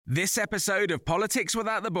This episode of Politics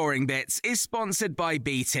Without the Boring Bits is sponsored by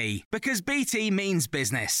BT, because BT means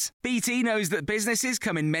business. BT knows that businesses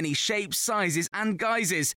come in many shapes, sizes and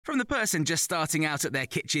guises, from the person just starting out at their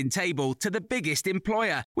kitchen table to the biggest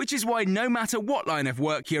employer, which is why no matter what line of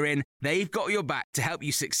work you're in, they've got your back to help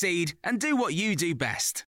you succeed and do what you do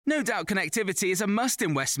best. No doubt connectivity is a must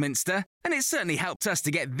in Westminster, and it's certainly helped us to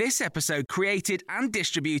get this episode created and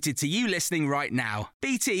distributed to you listening right now.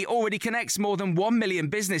 BT already connects more than 1 million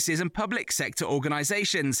businesses and public sector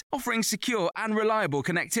organisations, offering secure and reliable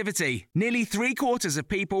connectivity. Nearly 3/4 of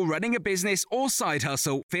people running a business or side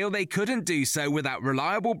hustle feel they couldn't do so without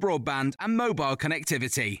reliable broadband and mobile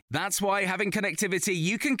connectivity. That's why having connectivity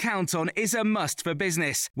you can count on is a must for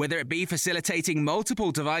business, whether it be facilitating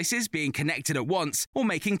multiple devices being connected at once or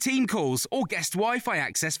making team calls or guest Wi-Fi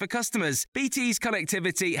access for customers. BT's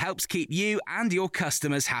connectivity helps keep you and your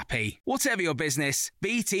customers happy. Whatever your business,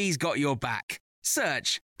 BT's got your back.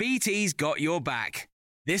 Search BT's got your back.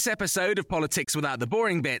 This episode of Politics Without the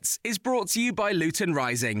Boring Bits is brought to you by Luton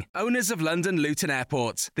Rising, owners of London Luton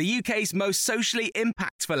Airport, the UK's most socially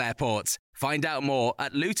impactful airport. Find out more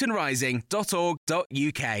at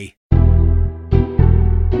lutonrising.org.uk.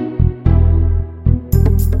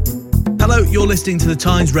 Hello, you're listening to the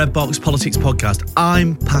Times Red Box Politics Podcast.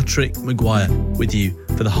 I'm Patrick Maguire with you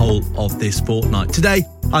for the whole of this fortnight. Today,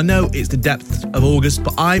 I know it's the depths of August,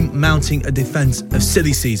 but I'm mounting a defence of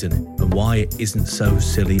silly season and why it isn't so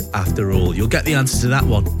silly after all. You'll get the answer to that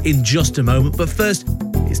one in just a moment, but first,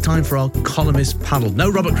 it's time for our columnist panel. No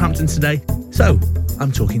Robert Crampton today, so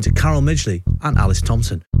I'm talking to Carol Midgley and Alice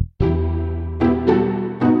Thompson.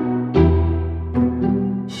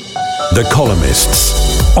 The Columnists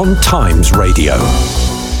on Times Radio.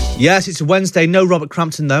 Yes, it's a Wednesday. No Robert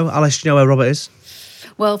Crampton, though. Alice, do you know where Robert is?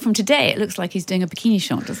 Well, from today, it looks like he's doing a bikini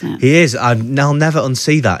shot, doesn't it? He is. I'll never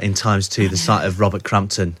unsee that in Times 2, the sight of Robert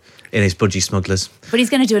Crampton in his budgie smugglers. But he's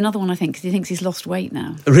going to do another one, I think, because he thinks he's lost weight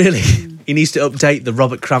now. Really? He needs to update the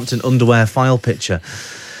Robert Crampton underwear file picture.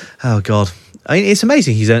 Oh, God. I mean, it's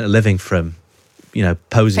amazing he's earned a living from,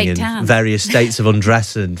 posing fake in tans. Various states of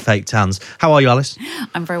undress and fake tans. How are you, Alice?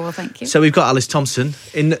 I'm very well, thank you. So we've got Alice Thompson.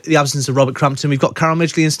 In the absence of Robert Crampton, we've got Carol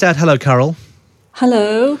Midgley instead. Hello, Carol.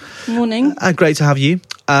 Hello. Morning. Great to have you.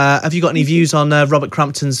 Have you got any views on Robert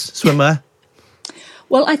Crampton's swimwear?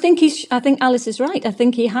 Well, I think Alice is right. I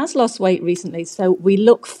think he has lost weight recently, so we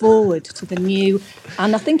look forward to the new.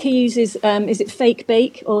 And I think he uses is it Fake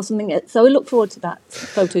Bake or something? So we look forward to that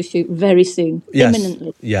photo shoot very soon, yes.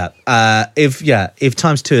 Imminently. Yeah. If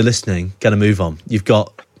Times 2 are listening, get a move on. You've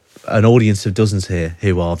got an audience of dozens here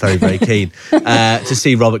who are very, very keen to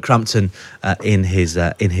see Robert Crampton in his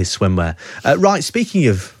swimwear. Right. Speaking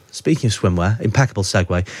of swimwear, impeccable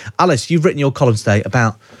segue. Alice, you've written your column today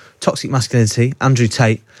about toxic masculinity, Andrew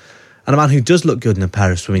Tate, and a man who does look good in a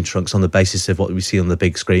pair of swimming trunks on the basis of what we see on the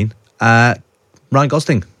big screen, Ryan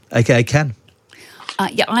Gosling, a.k.a. Ken.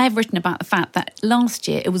 I have written about the fact that last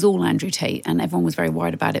year it was all Andrew Tate and everyone was very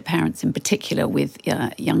worried about it, parents in particular with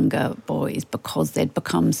younger boys, because they'd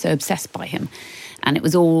become so obsessed by him. And it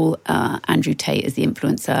was all Andrew Tate as the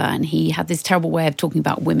influencer, and he had this terrible way of talking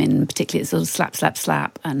about women, particularly sort of slap, slap,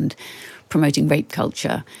 slap, and promoting rape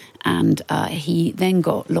culture. And he then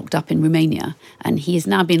got locked up in Romania, and he has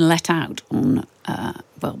now been let out on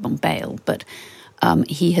bail, but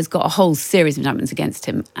he has got a whole series of indictments against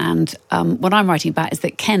him. And what I'm writing about is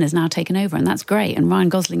that Ken has now taken over, and that's great. And Ryan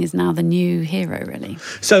Gosling is now the new hero, really.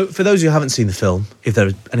 So for those who haven't seen the film, if there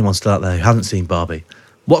is anyone still out there who haven't seen Barbie,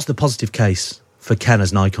 what's the positive case for Ken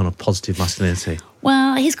as an icon of positive masculinity?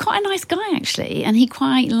 Well, he's quite a nice guy, actually, and he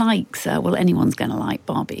quite likes, anyone's going to like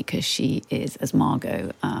Barbie because she is, as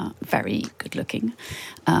Margot, very good-looking,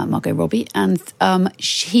 Margot Robbie, and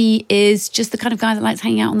he is just the kind of guy that likes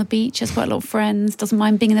hanging out on the beach, has quite a lot of friends, doesn't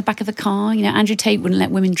mind being in the back of a car. Andrew Tate wouldn't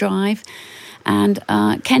let women drive, and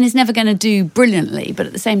Ken is never going to do brilliantly, but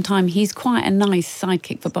at the same time, he's quite a nice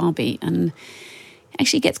sidekick for Barbie, and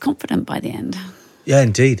actually gets confident by the end. Yeah,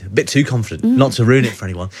 indeed. A bit too confident, not to ruin it for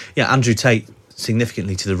anyone. Yeah, Andrew Tate,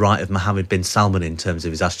 significantly to the right of Mohammed bin Salman in terms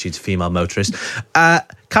of his attitude to female motorists.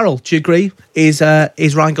 Carol, do you agree? Is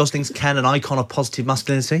Ryan Gosling's Ken an icon of positive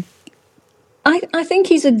masculinity? I think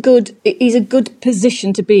he's a good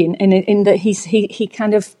position to be in that he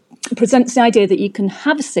kind of presents the idea that you can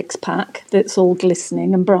have a six-pack that's all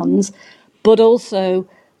glistening and bronze, but also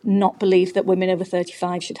not believe that women over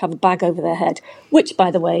 35 should have a bag over their head, which, by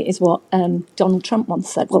the way, is what Donald Trump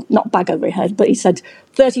once said. Well, not bag over your head, but he said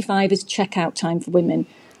 35 is checkout time for women.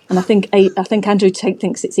 And I think Andrew Tate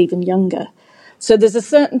thinks it's even younger. So there's a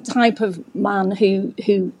certain type of man who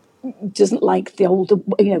doesn't like the older,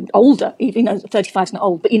 35's not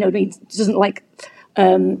old, but, he doesn't like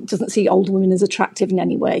doesn't see older women as attractive in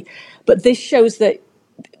any way. But this shows that,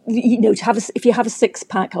 if you have a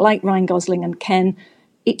six-pack like Ryan Gosling and Ken,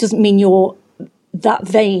 it doesn't mean you're that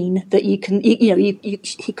vain that you can,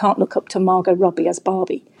 he can't look up to Margot Robbie as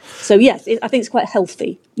Barbie. So yes, I think it's quite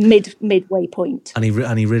healthy midway point. And he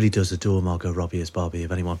really does adore Margot Robbie as Barbie.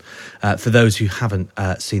 If anyone, for those who haven't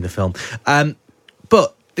seen the film,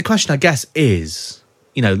 but the question I guess is,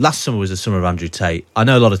 last summer was the summer of Andrew Tate. I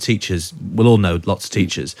know a lot of teachers. We'll all know lots of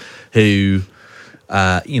teachers who,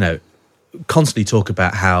 constantly talk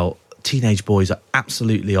about how teenage boys are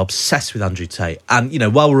absolutely obsessed with Andrew Tate. And,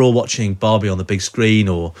 while we're all watching Barbie on the big screen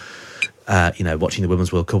or, watching the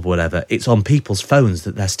Women's World Cup or whatever, it's on people's phones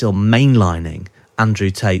that they're still mainlining Andrew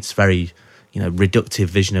Tate's very, reductive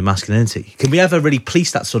vision of masculinity. Can we ever really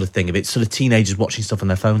police that sort of thing if it's sort of teenagers watching stuff on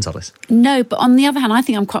their phones, Alice? No, but on the other hand, I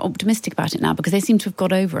think I'm quite optimistic about it now because they seem to have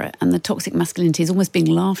got over it, and the toxic masculinity is almost being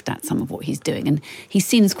laughed at, some of what he's doing, and he's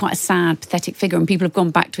seen as quite a sad, pathetic figure, and people have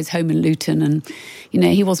gone back to his home in Luton, and,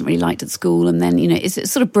 he wasn't really liked at school, and then,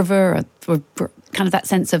 it's sort of bravura, kind of that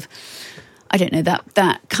sense of, I don't know,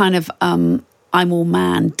 that kind of I'm all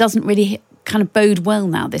man doesn't really kind of bode well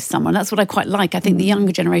now this summer, and that's what I quite like. I think the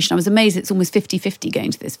younger generation, I was amazed it's almost 50-50 going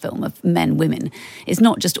to this film of men, women. It's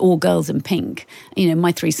not just all girls in pink.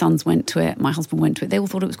 My 3 sons went to it, my husband went to it, they all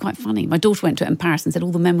thought it was quite funny. My daughter went to it in Paris and said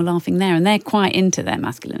all the men were laughing there, and they're quite into their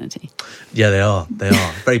masculinity. Yeah, they are.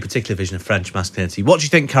 Very particular vision of French masculinity. What do you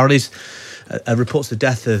think, Carol? Is reports the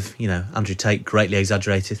death of, Andrew Tate greatly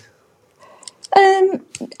exaggerated?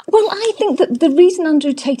 Well, I think that the reason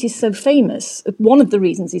Andrew Tate is so famous, one of the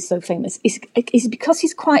reasons he's so famous, is because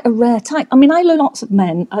he's quite a rare type. I mean, I know lots of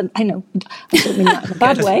men, I know, I don't mean that in a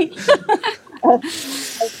bad way.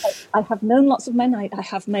 I have known lots of men, I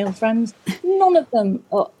have male friends. None of them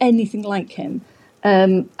are anything like him.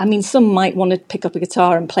 I mean, some might want to pick up a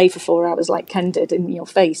guitar and play for 4 hours like Ken did in your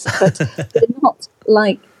face, but they're not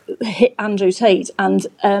like hit Andrew Tate, and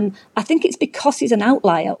I think it's because he's an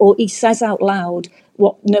outlier, or he says out loud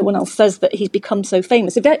what no one else says, that he's become so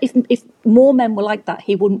famous. If more men were like that,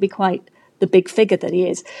 he wouldn't be quite the big figure that he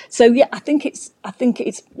is. So yeah, I think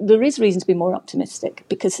there is reason to be more optimistic,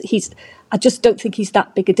 because I just don't think he's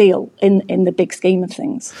that big a deal in the big scheme of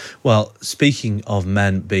things. Well, speaking of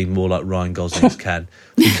men being more like Ryan Gosling's Ken,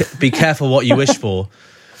 be careful what you wish for,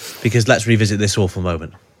 because let's revisit this awful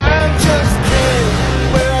moment. I'm just dead.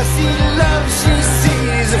 Where I see love, she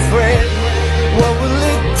sees a friend. What will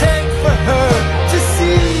it take for her to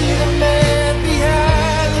see the man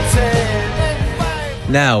behind the tent?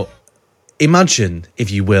 Now, imagine,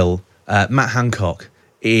 if you will, Matt Hancock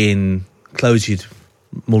in clothes you'd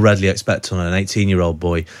more readily expect on an 18-year-old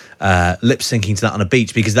boy, lip-syncing to that on a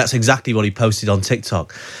beach, because that's exactly what he posted on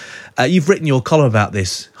TikTok. You've written your column about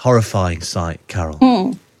this horrifying sight,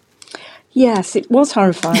 Carol. Yes, it was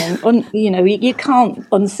horrifying. You can't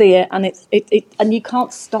unsee it, and and you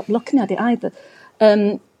can't stop looking at it either.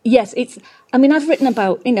 Yes, I've written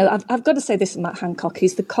about, I've got to say this is Matt Hancock.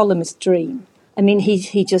 He's the columnist's dream. I mean, he's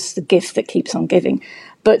just the gift that keeps on giving.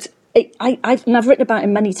 But I've written about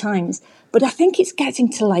him many times. But I think it's getting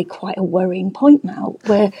to like quite a worrying point now,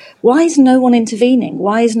 where why is no one intervening?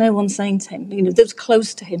 Why is no one saying to him, those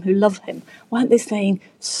close to him who love him, why aren't they saying,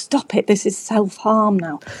 stop it, this is self-harm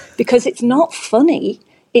now? Because it's not funny,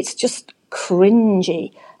 it's just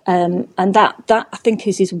cringy. And that I think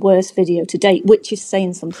is his worst video to date, which is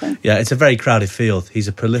saying something. Yeah, it's a very crowded field. He's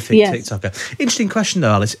a prolific TikToker. Interesting question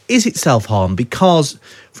though, Alice. Is it self-harm? Because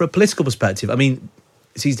from a political perspective, I mean,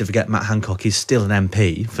 it's easy to forget Matt Hancock is still an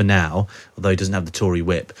MP for now, although he doesn't have the Tory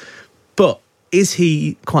whip. But is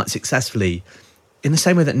he quite successfully, in the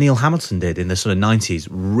same way that Neil Hamilton did in the sort of 90s,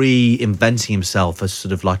 reinventing himself as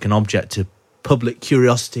sort of like an object of public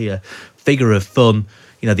curiosity, a figure of fun,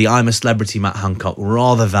 the I'm a Celebrity Matt Hancock,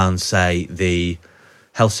 rather than, say, the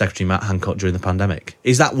Health Secretary Matt Hancock during the pandemic?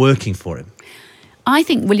 Is that working for him? I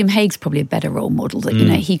think William Hague's probably a better role model. That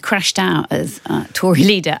he crashed out as Tory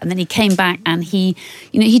leader, and then he came back and he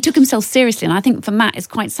took himself seriously. And I think for Matt, it's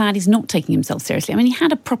quite sad he's not taking himself seriously. I mean, he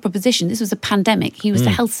had a proper position. This was a pandemic. He was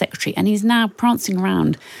the health secretary, and he's now prancing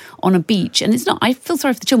around on a beach. And it's not. I feel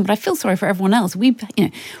sorry for the children, but I feel sorry for everyone else. We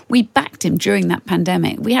backed him during that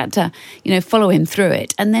pandemic. We had to follow him through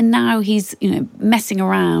it, and then now he's messing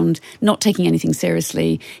around, not taking anything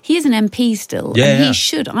seriously. He is an MP still, and he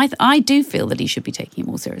should. I do feel that he should be taking it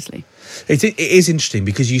more seriously. It is interesting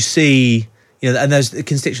because you see, and there's the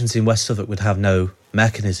constituents in West Suffolk would have no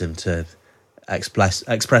mechanism to express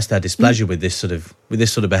their displeasure with this sort of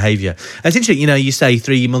behaviour. And it's interesting, you say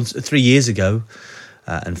 3 years ago,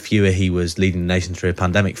 and fewer he was leading the nation through a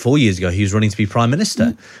pandemic. 4 years ago, he was running to be Prime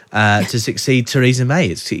Minister to succeed Theresa May.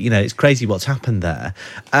 It's crazy what's happened there.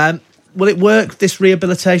 Will it work, this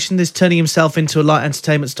rehabilitation, this turning himself into a light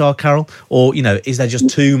entertainment star, Carol? Or, is there just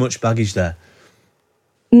too much baggage there?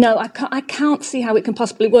 No, I can't see how it can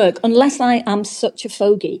possibly work unless I am such a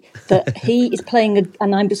fogey that he is playing,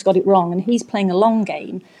 and I've just got it wrong, and he's playing a long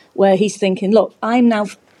game where he's thinking, look, I'm now...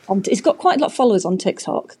 He's got quite a lot of followers on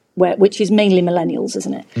TikTok, which is mainly millennials,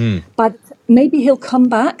 isn't it? But maybe he'll come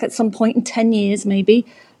back at some point in 10 years, maybe.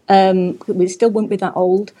 We still won't be that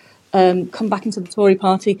old. Come back into the Tory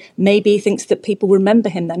party. Maybe he thinks that people remember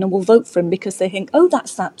him then and will vote for him because they think, oh,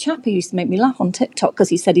 that's that chap who used to make me laugh on TikTok because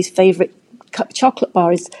he said his favourite chocolate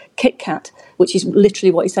bar is Kit Kat, which is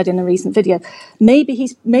literally what he said in a recent video. Maybe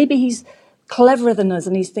he's cleverer than us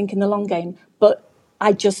and he's thinking the long game, but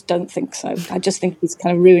I just don't think so. I just think he's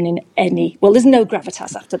kind of ruining there's no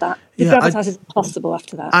gravitas after that. The gravitas is impossible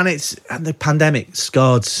after that. And the pandemic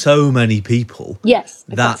scarred so many people. Yes,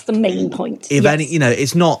 that's the main point.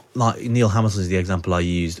 It's not like Neil Hamilton is the example I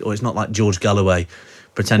used, or it's not like George Galloway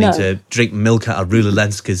pretending to drink milk out of Rula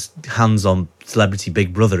Lenska's hands on Celebrity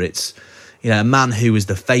Big Brother. It's, a man who was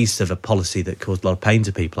the face of a policy that caused a lot of pain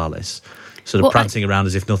to people, Alice. Sort of prancing around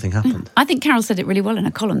as if nothing happened. I think Carol said it really well in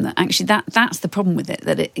a column that actually that's the problem with it,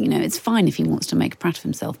 that it's fine if he wants to make a prat of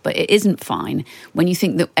himself, but it isn't fine when you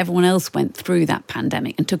think that everyone else went through that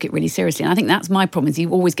pandemic and took it really seriously. And I think that's my problem, is you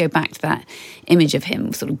always go back to that image of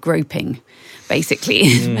him sort of groping,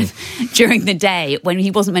 basically, during the day when he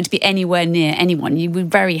wasn't meant to be anywhere near anyone. You were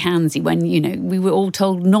very handsy when, we were all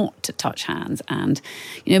told not to touch hands. And,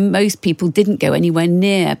 most people didn't go anywhere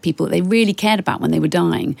near people that they really cared about when they were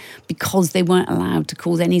dying because they weren't allowed to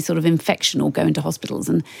cause any sort of infection or go into hospitals.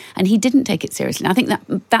 And he didn't take it seriously. And I think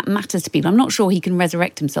that matters to people. I'm not sure he can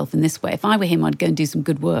resurrect himself in this way. If I were him, I'd go and do some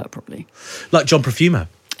good work, probably. Like John Profumo.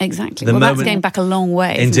 Exactly. That's going back a long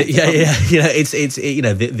way. It's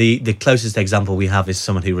the closest example we have is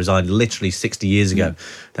someone who resigned literally 60 years ago,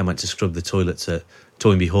 then went to scrub the toilets at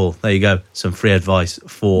Toynbee Hall. There you go. Some free advice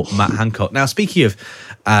for Matt Hancock. Now, speaking of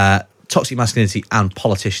toxic masculinity and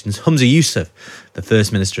politicians, Humza Yousaf, the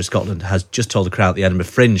First Minister of Scotland, has just told the crowd at the Edinburgh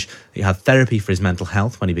Fringe that he had therapy for his mental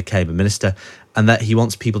health when he became a minister, and that he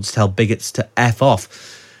wants people to tell bigots to F off.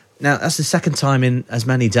 Now, that's the second time in as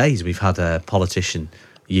many days we've had a politician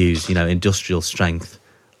use, industrial strength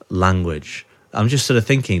language. I'm just sort of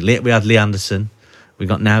thinking, we had Lee Anderson, we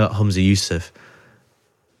got Humza Yousaf.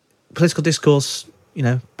 Political discourse,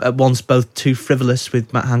 at once both too frivolous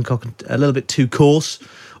with Matt Hancock and a little bit too coarse,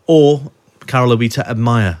 or, Carol, are we to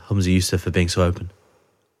admire Humza Yousaf for being so open?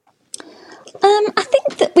 I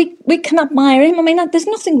think that we can admire him. I mean, there's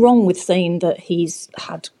nothing wrong with saying that he's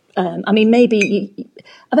had...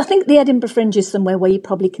 I think the Edinburgh Fringe is somewhere where you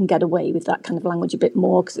probably can get away with that kind of language a bit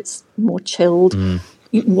more because it's more chilled.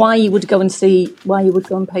 Why you would go and pay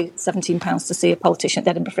 £17 to see a politician at the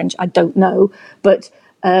Edinburgh Fringe, I don't know. But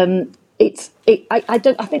I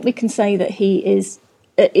think we can say that he is.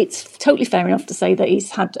 It's totally fair enough to say that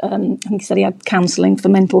he's had. I think he said he had counselling for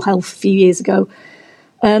mental health a few years ago.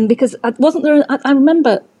 Because wasn't there? I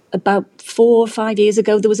remember. About 4 or 5 years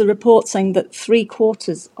ago, there was a report saying that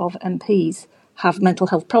 3/4 of MPs have mental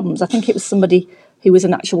health problems. I think it was somebody who was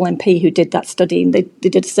an actual MP who did that study, and they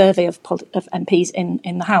did a survey of MPs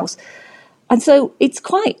in the House. And so it's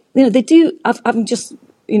quite, they do, I've just,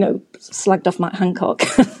 slagged off Matt Hancock.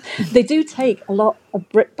 They do take a lot of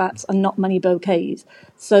brickbats and not many bouquets.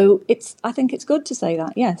 So I think it's good to say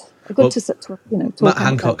that, yes. Matt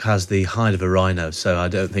Hancock has the hide of a rhino, so I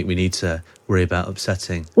don't think we need to worry about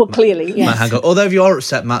upsetting. Well, clearly, yes. Matt Hancock. Although if you are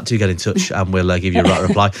upset, Matt, do get in touch and we'll give you a right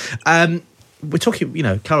reply. We're talking,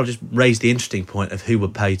 Carol just raised the interesting point of who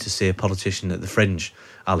would pay to see a politician at the Fringe.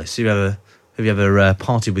 Alice, have you ever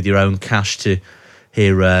parted with your own cash to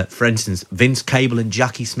hear, for instance, Vince Cable and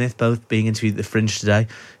Jackie Smith both being interviewed at the Fringe today?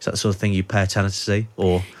 Is that the sort of thing you pay a tenner to see?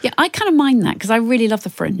 Or yeah, I kind of mind that because I really love the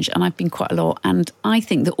Fringe and I've been quite a lot, and I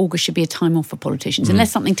think that August should be a time off for politicians. Unless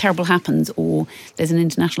something terrible happens or there's an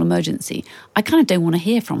international emergency, I kind of don't want to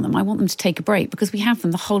hear from them. I want them to take a break because we have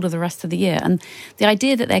them the whole of the rest of the year. And the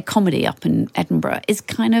idea that they're comedy up in Edinburgh is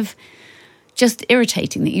kind of just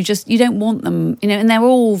irritating, that you don't want them, and they're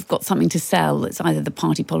all got something to sell. It's either the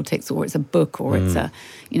party politics or it's a book or it's a,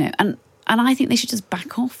 and I think they should just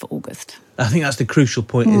back off for August. I think that's the crucial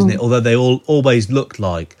point, isn't it? Although they all always looked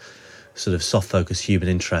like sort of soft focus human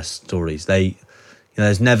interest stories,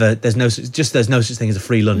 there's no such thing as a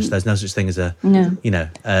free lunch. There's no such thing as a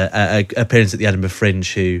appearance at the Edinburgh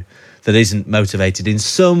Fringe that isn't motivated in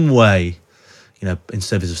some way, in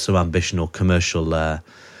service of some ambition or commercial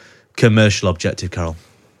objective, Carol.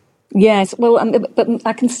 Yes, well, but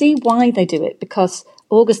I can see why they do it, because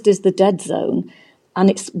August is the dead zone, and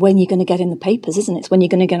it's when you're going to get in the papers, isn't it? It's when you're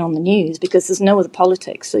going to get on the news, because there's no other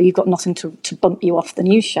politics, so you've got nothing to bump you off the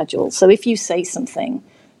news schedule. So if you say something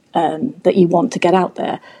that you want to get out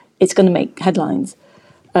there, it's going to make headlines.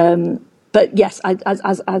 But yes,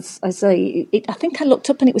 as I say, I think I looked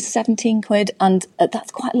up and it was 17 quid, and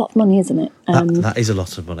that's quite a lot of money, isn't it? That is a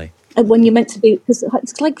lot of money. When you're meant to be, because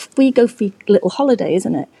it's like we go for a little holiday,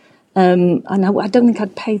 isn't it? And I don't think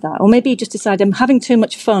I'd pay that. Or maybe you just decide I'm having too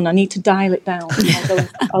much fun, I need to dial it down.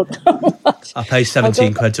 I'll I pay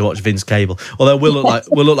 17 quid to watch Vince Cable. Although we'll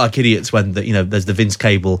look like idiots when there's the Vince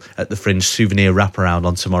Cable at the Fringe souvenir wraparound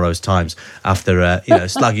on tomorrow's Times after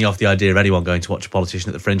slagging off the idea of anyone going to watch a politician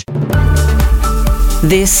at the Fringe.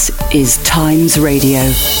 This is Times Radio.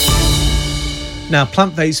 Now,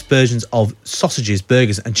 plant-based versions of sausages,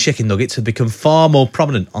 burgers and chicken nuggets have become far more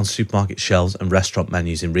prominent on supermarket shelves and restaurant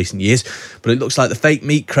menus in recent years, but it looks like the fake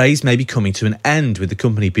meat craze may be coming to an end, with the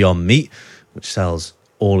company Beyond Meat, which sells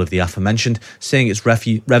all of the aforementioned, seeing its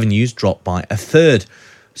revenues drop by a third.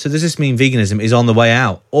 So does this mean veganism is on the way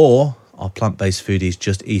out, or are plant-based foodies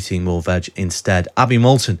just eating more veg instead? Abby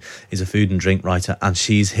Moulton is a food and drink writer, and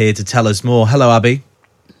she's here to tell us more. Hello, Abby.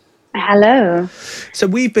 Hello. So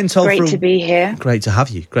we've been told... Great to be here. Great to have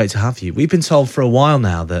you. Great to have you. We've been told for a while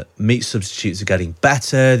now that meat substitutes are getting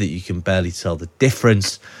better, that you can barely tell the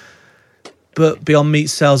difference. But Beyond Meat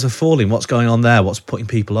sales are falling. What's going on there? What's putting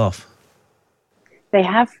people off? They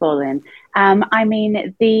have fallen.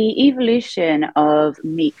 The evolution of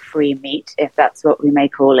meat-free meat, if that's what we may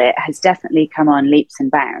call it, has definitely come on leaps and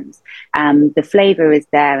bounds. The flavour is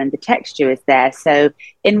there and the texture is there. So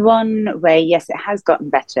in one way, yes, it has gotten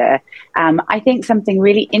better. I think something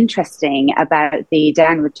really interesting about the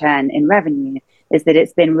downward turn in revenue is that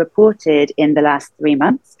it's been reported in the last 3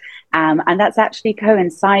 months. And that's actually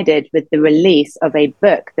coincided with the release of a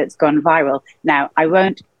book that's gone viral. Now, I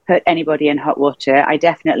won't put anybody in hot water. I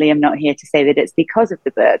definitely am not here to say that it's because of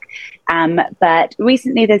the book. But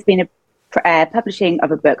recently there's been a publishing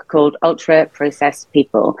of a book called Ultra Processed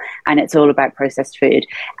People, and it's all about processed food.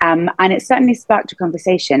 And it certainly sparked a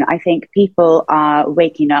conversation. I think people are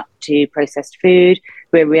waking up to processed food.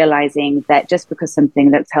 We're realizing that just because something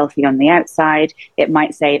looks healthy on the outside, it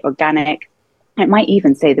might say organic, it might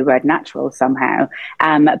even say the word natural somehow,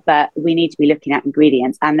 but we need to be looking at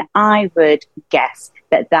ingredients. And I would guess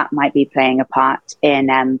that might be playing a part in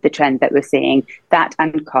the trend that we're seeing, that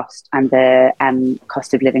and cost and the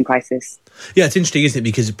cost of living crisis. Yeah, it's interesting, isn't it?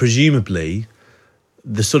 Because presumably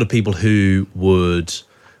the sort of people who would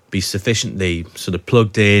be sufficiently sort of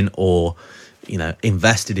plugged in or,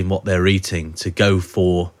 invested in what they're eating to go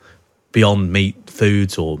for Beyond Meat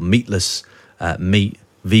foods or meatless meat,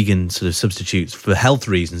 vegan sort of substitutes for health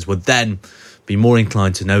reasons would then be more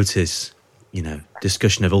inclined to notice,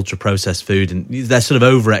 discussion of ultra-processed food. And they're sort of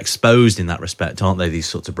overexposed in that respect, aren't they, these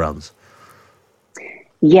sorts of brands?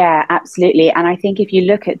 Yeah, absolutely. And I think if you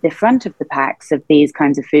look at the front of the packs of these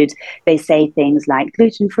kinds of foods, they say things like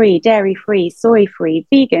gluten-free, dairy-free, soy-free,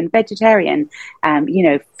 vegan, vegetarian,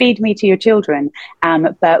 feed me to your children.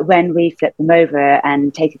 But when we flip them over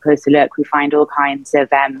and take a closer look, we find all kinds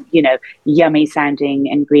of, yummy sounding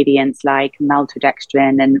ingredients like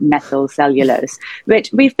maltodextrin and methyl cellulose,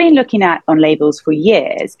 which we've been looking at on labels for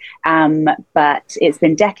years. But it's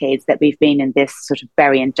been decades that we've been in this sort of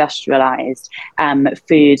very industrialized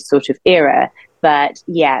food sort of era. But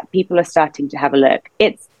yeah, people are starting to have a look.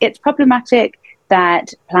 It's problematic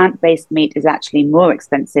that plant-based meat is actually more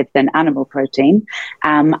expensive than animal protein,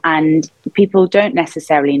 and people don't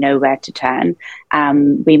necessarily know where to turn.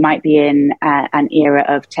 We might be in an era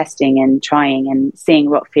of testing and trying and seeing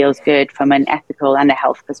what feels good from an ethical and a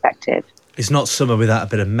health perspective. It's not summer without a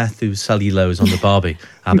bit of methyl cellulose on the barbie,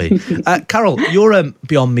 Abby. Carol, you're a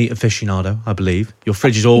Beyond Meat aficionado, I believe. Your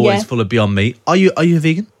fridge is always full of Beyond Meat. Are you a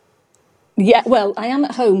vegan? Yeah, well, I am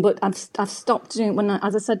at home, but I've stopped doing it.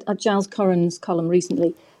 As I said at Giles Curran's column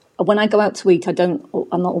recently, when I go out to eat, I'm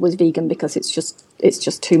not always vegan because it's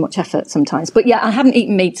just too much effort sometimes. But yeah, I haven't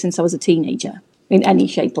eaten meat since I was a teenager in any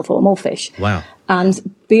shape or form, or fish. Wow.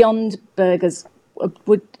 And Beyond Burgers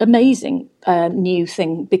were amazing new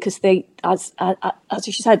thing, because they, as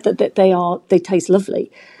you said, that they taste lovely.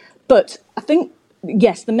 But I think,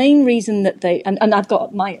 yes, the main reason that they, and I've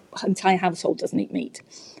got, my entire household doesn't eat meat,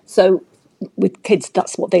 so with kids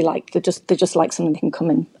that's what they like. They just like something they can come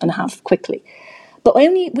in and have quickly. But I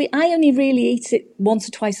only really eat it once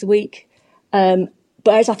or twice a week. But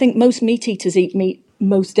as I think most meat eaters eat meat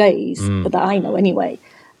most days, that I know anyway,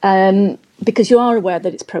 because you are aware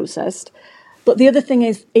that it's processed. But the other thing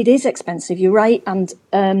is, it is expensive, you're right, and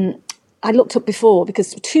I looked up before,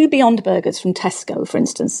 because 2 Beyond Burgers from Tesco, for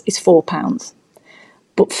instance, is £4.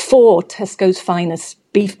 But 4 Tesco's Finest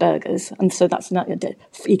beef burgers, and so that's not,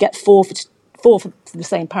 you get 4 for the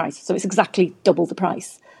same price. So it's exactly double the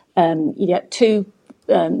price. You get 2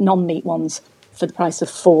 non-meat ones for the price of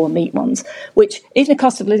 4 meat ones, which, even a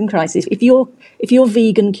cost of living crisis, if you're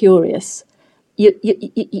vegan curious,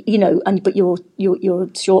 you know, but you're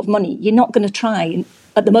short of money, you're not going to try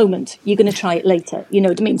at the moment. You're going to try it later. You know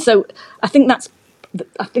what I mean? So I think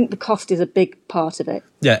the cost is a big part of it.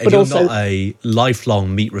 Yeah, if but you're also, not a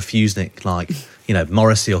lifelong meat refusenik like, you know,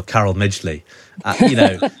 Morrissey or Carol Midgley, you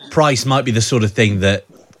know, price might be the sort of thing that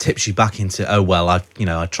tips you back into, oh, well, I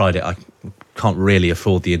tried it. I can't really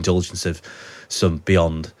afford the indulgence of some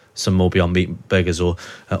more Beyond Meat burgers, or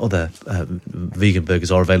other vegan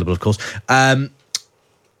burgers are available, of course.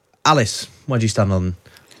 Alice, where do you stand on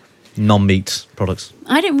non-meat products?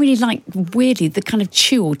 I don't really like, weirdly, the kind of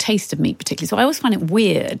chew or taste of meat particularly. So I always find it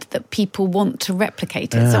weird that people want to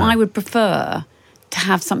replicate it. So I would prefer to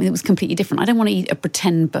have something that was completely different. I don't want to eat a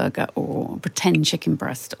pretend burger or a pretend chicken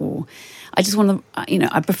breast, or I just want to,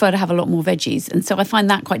 I prefer to have a lot more veggies. And so I find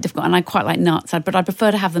that quite difficult. And I quite like nuts, but I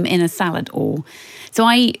prefer to have them in a salad. So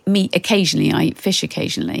I eat meat occasionally, I eat fish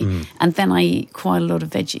occasionally, and then I eat quite a lot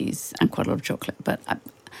of veggies and quite a lot of chocolate. But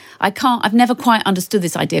I've never quite understood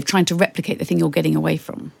this idea of trying to replicate the thing you're getting away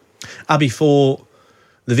from. Abby, for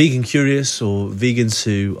the vegan curious or vegans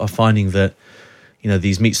who are finding that, you know,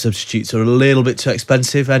 these meat substitutes are a little bit too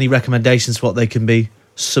expensive, any recommendations for what they can be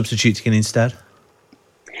substituting in instead?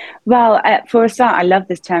 Well, for a start, I love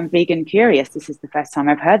this term vegan curious. This is the first time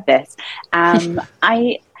I've heard this.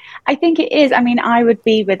 I think it is. I mean, I would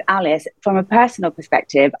be with Alice. From a personal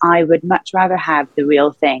perspective, I would much rather have the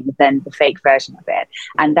real thing than the fake version of it.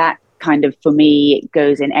 And that kind of, for me,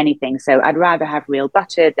 goes in anything. So I'd rather have real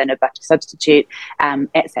butter than a butter substitute,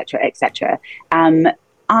 et cetera, et cetera.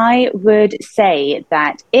 I would say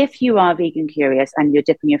that if you are vegan curious and you're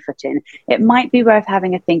dipping your foot in, it might be worth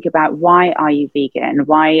having a think about, why are you vegan?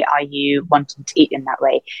 Why are you wanting to eat in that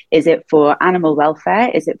way? Is it for animal welfare?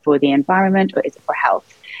 Is it for the environment? Or is it for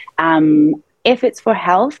health? If it's for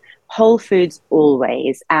health, whole foods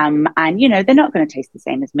always. And, you know, they're not going to taste the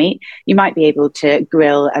same as meat. You might be able to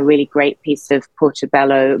grill a really great piece of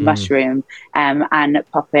portobello mushroom and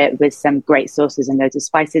pop it with some great sauces and loads of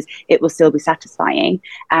spices. It will still be satisfying.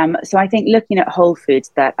 So I think looking at whole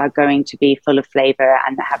foods that are going to be full of flavour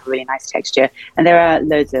and that have a really nice texture. And there are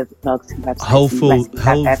loads of blogs and websites. Whole foods,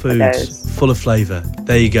 full of flavour.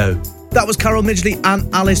 There you go. That was Carol Midgley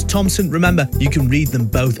and Alice Thompson. Remember, you can read them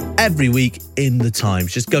both every week in The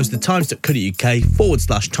Times. Just go to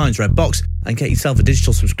thetimes.co.uk/Times Red Box and get yourself a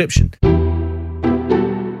digital subscription.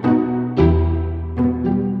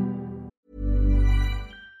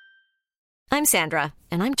 I'm Sandra,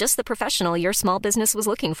 and I'm just the professional your small business was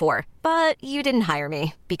looking for. But you didn't hire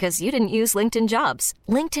me because you didn't use LinkedIn Jobs.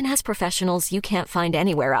 LinkedIn has professionals you can't find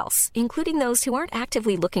anywhere else, including those who aren't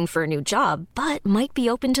actively looking for a new job, but might be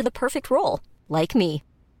open to the perfect role, like me.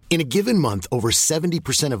 In a given month, over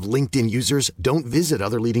 70% of LinkedIn users don't visit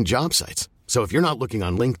other leading job sites. So if you're not looking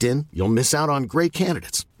on LinkedIn, you'll miss out on great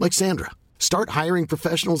candidates like Sandra. Start hiring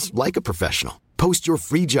professionals like a professional. Post your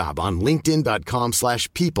free job on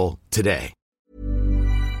linkedin.com/people today.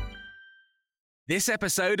 This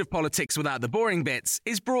episode of Politics Without the Boring Bits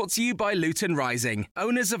is brought to you by Luton Rising,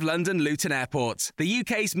 owners of London Luton Airport, the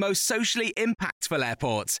UK's most socially impactful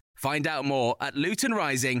airport. Find out more at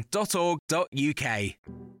lutonrising.org.uk.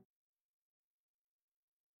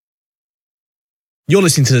 You're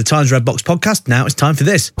listening to the Times Red Box podcast. Now it's time for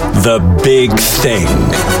this. The Big Thing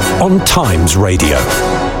on Times Radio.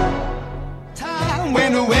 Time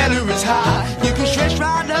when the weather is high, you can stretch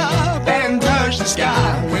right up and touch the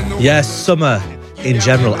sky. Yes, summer in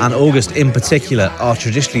general and August in particular are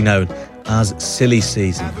traditionally known as silly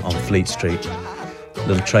season on Fleet Street.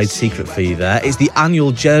 Little trade secret for you there. It's the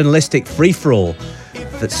annual journalistic free-for-all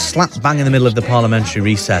that's slap bang in the middle of the parliamentary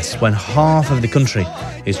recess when half of the country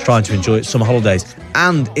is trying to enjoy its summer holidays,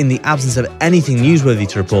 and in the absence of anything newsworthy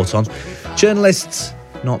to report on, journalists,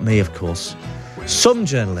 not me of course, some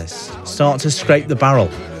journalists start to scrape the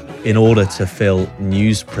barrel in order to fill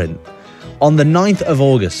newsprint. On the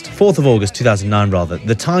 4th of August 2009 rather,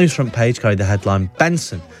 the Times front page carried the headline,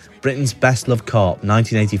 Benson, Britain's best loved carp,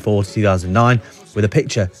 1984 to 2009, with a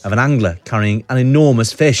picture of an angler carrying an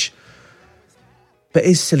enormous fish. But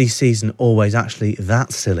is silly season always actually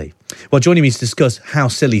that silly? Well, joining me to discuss how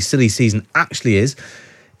silly season actually is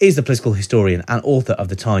the political historian and author of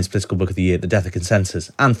the Times Political Book of the Year, The Death of Consensus,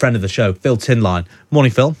 and friend of the show, Phil Tinline.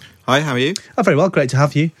 Morning, Phil. Hi, how are you? Oh, very well, great to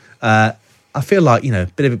have you. I feel like, a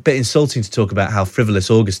bit insulting to talk about how frivolous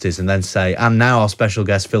August is and then say, and now our special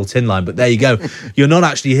guest, Phil Tinline. But there you go. You're not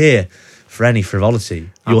actually here for any frivolity.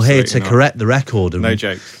 You're Absolutely here to not. correct the record. And no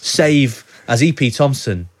jokes. Save, as E.P.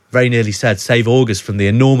 Thompson very nearly said, save August from the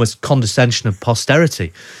enormous condescension of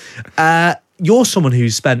posterity. You're someone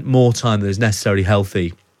who's spent more time than is necessarily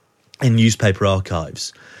healthy in newspaper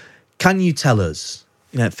archives. Can you tell us,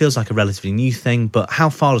 it feels like a relatively new thing, but how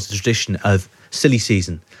far is the tradition of silly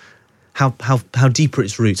season? How deep are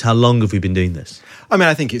its roots? How long have we been doing this? I mean,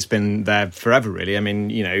 I think it's been there forever, really. I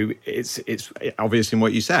mean, it's obvious in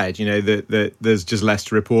what you said, that there's just less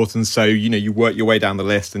to report. And so, you work your way down the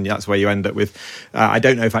list and that's where you end up with, I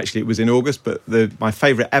don't know if actually it was in August, but my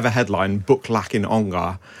favourite ever headline, Book Lack in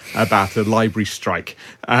Ongar, about a library strike.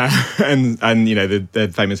 And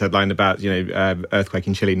the famous headline about, earthquake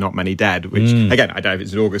in Chile, not many dead, which, again, I don't know if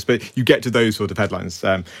it's in August, but you get to those sort of headlines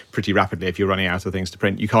pretty rapidly if you're running out of things to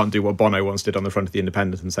print. You can't do what Bono once did on the front of The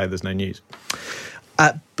Independent and say there's no news.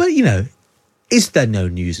 But, is there no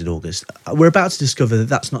news in August? We're about to discover that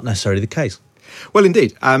that's not necessarily the case. Well,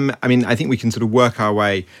 indeed. I think we can sort of work our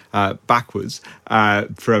way backwards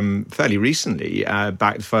from fairly recently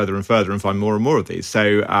back further and further and find more and more of these.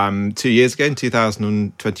 So 2 years ago, in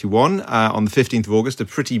 2021, on the 15th of August, a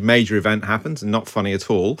pretty major event happened, and not funny at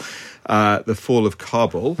all, the fall of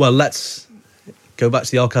Kabul. Well, let's go back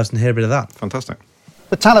to the archives and hear a bit of that. Fantastic.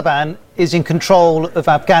 The Taliban is in control of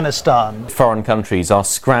Afghanistan. Foreign countries are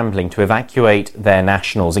scrambling to evacuate their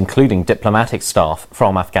nationals, including diplomatic staff,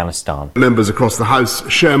 from Afghanistan. Members across the House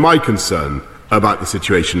share my concern about the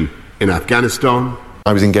situation in Afghanistan.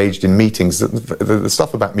 I was engaged in meetings. The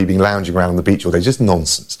stuff about me being lounging around on the beach all day, just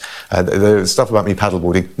nonsense. The stuff about me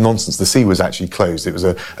paddleboarding, nonsense. The sea was actually closed. It was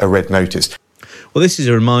a red notice. Well, this is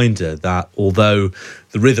a reminder that although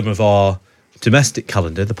the rhythm of our domestic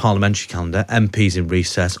calendar, the parliamentary calendar, MPs in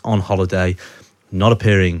recess, on holiday, not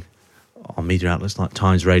appearing on media outlets like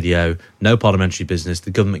Times Radio, no parliamentary business,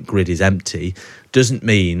 the government grid is empty, doesn't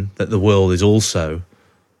mean that the world is also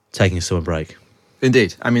taking a summer break.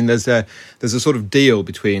 Indeed. I mean, there's a sort of deal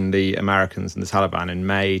between the Americans and the Taliban in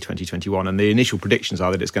May 2021, and the initial predictions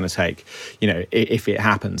are that it's going to take, if it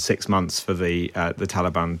happens, 6 months for the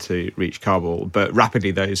Taliban to reach Kabul. But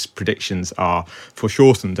rapidly, those predictions are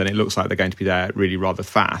foreshortened, and it looks like they're going to be there really rather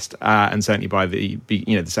fast. And certainly by the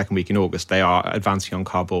second week in August, they are advancing on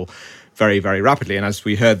Kabul very, very rapidly. And as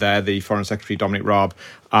we heard there, the Foreign Secretary, Dominic Raab,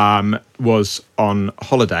 was on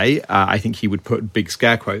holiday. I think he would put big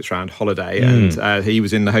scare quotes around holiday. And he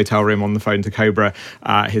was in the hotel room on the phone to Cobra.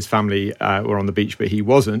 His family were on the beach, but he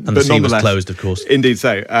wasn't. And the sea was closed, of course. Indeed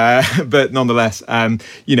so. But nonetheless,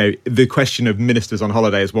 the question of ministers on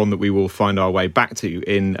holiday is one that we will find our way back to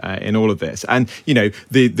in all of this. And,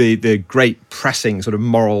 the great pressing sort of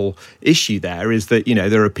moral issue there is that,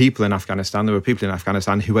 there were people in Afghanistan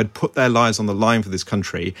who had put their lives on the line for this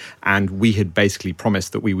country, and we had basically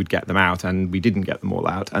promised that we would get them out, and we didn't get them all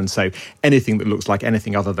out. And so anything that looks like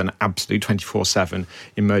anything other than absolute 24/7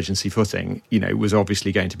 emergency footing, was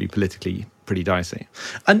obviously going to be politically pretty dicey.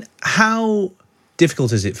 And how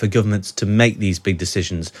difficult is it for governments to make these big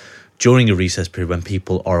decisions during a recess period when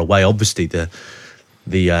people are away? Obviously, the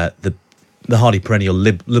hardy perennial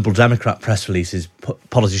Liberal Democrat press releases,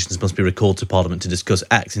 politicians must be recalled to Parliament to discuss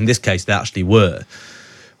X. In this case, they actually were.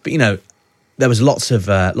 But, there was lots of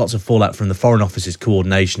fallout from the Foreign Office's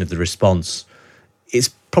coordination of the response. It's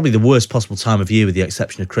probably the worst possible time of year, with the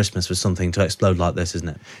exception of Christmas, for something to explode like this, isn't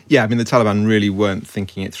it? Yeah, I mean, the Taliban really weren't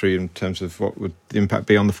thinking it through in terms of what would the impact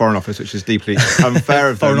be on the Foreign Office, which is deeply unfair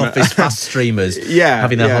of them. Foreign Office fast streamers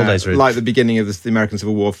having their holidays ruined. Like the beginning of the American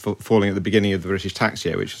Civil War falling at the beginning of the British tax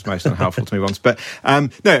year, which was most unhelpful to me once. But no,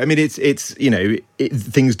 I mean, it's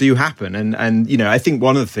things do happen. And I think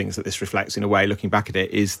one of the things that this reflects in a way, looking back at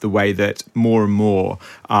it, is the way that more and more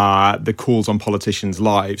the calls on politicians'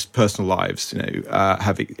 lives, personal lives,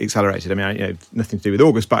 have accelerated. I mean, nothing to do with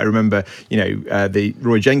August, but I remember, the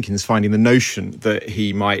Roy Jenkins finding the notion that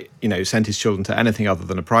he might, send his children to anything other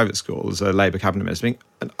than a private school as a Labour cabinet minister being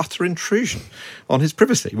an utter intrusion on his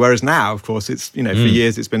privacy. Whereas now, of course, it's, for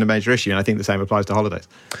years it's been a major issue. And I think the same applies to holidays.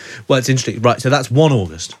 Well, it's interesting. Right, so that's 1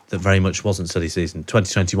 August that very much wasn't silly season.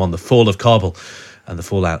 2021, the fall of Kabul and the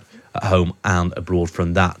fallout at home and abroad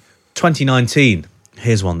from that. 2019,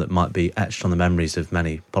 here's one that might be etched on the memories of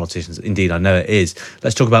many politicians. Indeed, I know it is.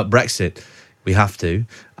 Let's talk about Brexit. We have to.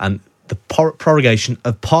 And the prorogation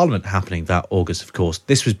of Parliament happening that August, of course.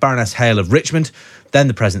 This was Baroness Hale of Richmond, then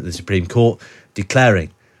the President of the Supreme Court,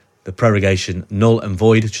 declaring the prorogation null and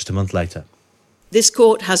void just a month later. This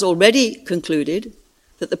court has already concluded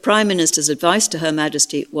that the Prime Minister's advice to Her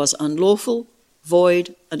Majesty was unlawful,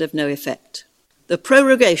 void and of no effect. the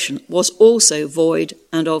prorogation was also void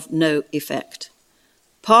and of no effect.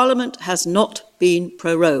 Parliament has not been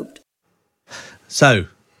prorogued. So,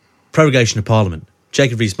 prorogation of Parliament.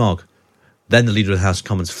 Jacob Rees-Mogg, then the Leader of the House of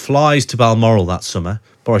Commons, flies to Balmoral that summer.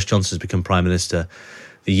 Boris Johnson has become Prime Minister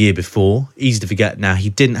the year before. Easy to forget now, he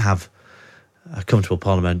didn't have a comfortable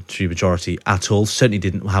parliamentary majority at all, certainly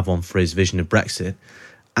didn't have one for his vision of Brexit.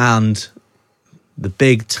 And the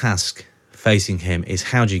big task facing him is,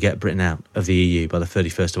 how do you get Britain out of the EU by the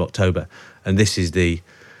 31st of October? And this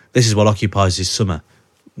is what occupies his summer.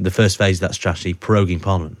 The first phase of that strategy, proroguing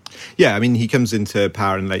Parliament. Yeah, I mean, he comes into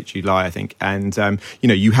power in late July, I think. And,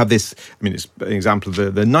 you have this, I mean, it's an example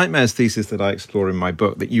of the nightmares thesis that I explore in my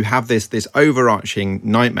book, that you have this overarching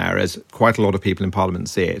nightmare, as quite a lot of people in Parliament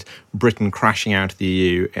see it, Britain crashing out of the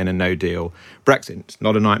EU in a no-deal Brexit. It's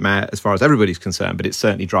not a nightmare as far as everybody's concerned, but it's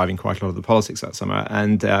certainly driving quite a lot of the politics that summer.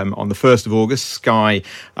 And on the 1st of August, Sky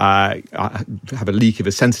have a leak of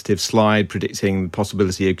a sensitive slide predicting the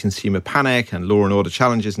possibility of consumer panic and law and order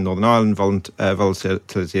challenges in Northern Ireland,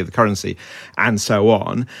 volatility of the currency, and so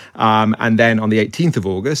on. And then on the 18th of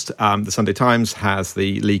August, the Sunday Times has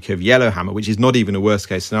the leak of Yellowhammer, which is not even a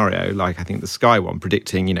worst-case scenario, like I think the Sky one,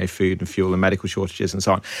 predicting, food and fuel and medical shortages and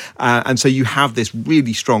so on. And so you have this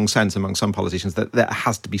really strong sense among some politicians that there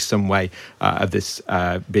has to be some way of this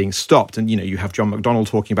being stopped. And, you have John McDonnell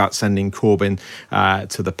talking about sending Corbyn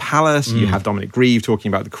to the palace. You have Dominic Grieve talking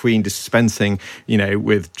about the Queen dispensing,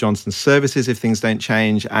 with Johnson's services if things don't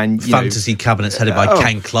change. And fantasy cabinets headed by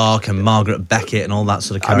Ken Clarke and Margaret Beckett and all that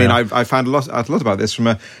sort of carry on. I found a lot about this from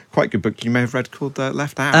a quite good book you may have read called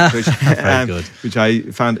Left Out, which, very good. Which I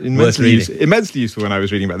found immensely useful when I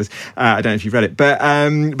was reading about this. I don't know if you've read it, but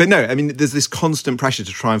no, I mean, there's this constant pressure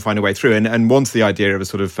to try and find a way through, and once the idea of a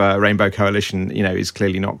sort of rainbow coalition, is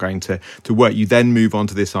clearly not going to work, you then move on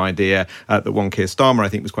to this idea that one Keir Starmer, I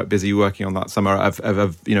think, was quite busy working on that summer of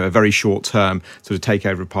a very short term sort of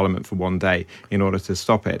takeover of Parliament for one day in order to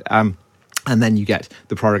stop it. And then you get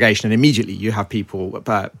the prorogation, and immediately you have people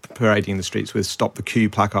parading the streets with "Stop the Coup"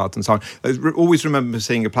 placards and so on. I always remember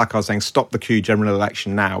seeing a placard saying "Stop the Coup, general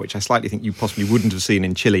election now," which I slightly think you possibly wouldn't have seen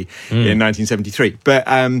in Chile in 1973. But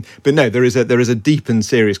no, there is a deep and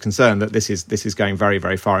serious concern that this is going very,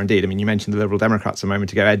 very far indeed. I mean, you mentioned the Liberal Democrats a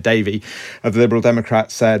moment ago. Ed Davey of the Liberal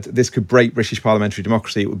Democrats said this could break British parliamentary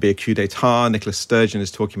democracy. It would be a coup d'etat. Nicola Sturgeon is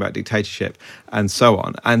talking about dictatorship and so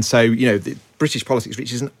on. And so, British politics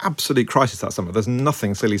reaches an absolute crisis that summer. There's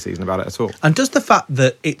nothing silly season about it at all. And does the fact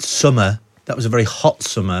that it's summer, that was a very hot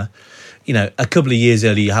summer, a couple of years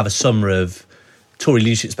earlier you have a summer of Tory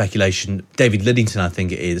leadership speculation. David Liddington, I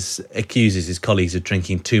think it is, accuses his colleagues of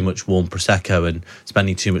drinking too much warm Prosecco and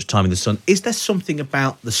spending too much time in the sun. Is there something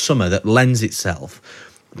about the summer that lends itself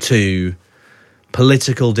to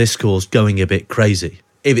political discourse going a bit crazy,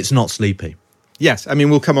 if it's not sleepy? Yes, I mean,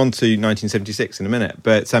 we'll come on to 1976 in a minute,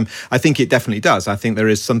 but I think it definitely does. I think there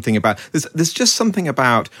is something about... There's just something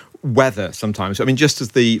about weather sometimes. I mean, just as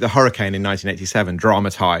the hurricane in 1987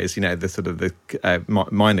 dramatised, the sort of the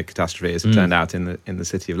minor catastrophe, as it turned out in the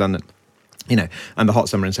city of London. And the hot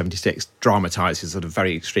summer in 76 dramatised his sort of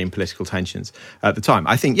very extreme political tensions at the time.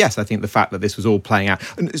 I think the fact that this was all playing out,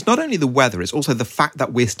 and it's not only the weather, it's also the fact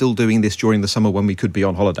that we're still doing this during the summer when we could be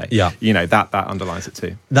on holiday. Yeah. That underlines it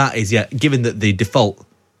too. That is, yeah, given that the default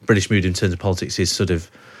British mood in terms of politics is sort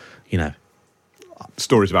of,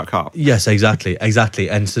 stories about carp. Yes, exactly.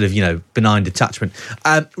 And sort of, benign detachment.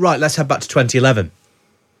 Right, let's head back to 2011.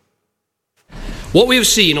 What we have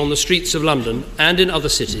seen on the streets of London and in other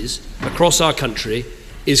cities across our country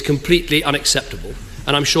is completely unacceptable,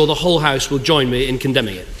 and I'm sure the whole House will join me in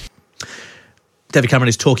condemning it. David Cameron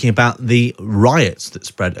is talking about the riots that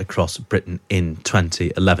spread across Britain in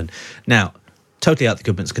 2011. Now, totally out of the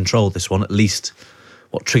government's control, this one, at least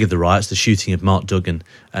what triggered the riots, the shooting of Mark Duggan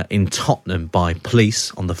in Tottenham by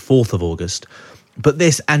police on the 4th of August. But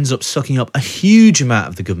this ends up sucking up a huge amount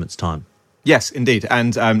of the government's time. Yes, indeed.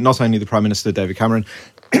 And not only the Prime Minister, David Cameron,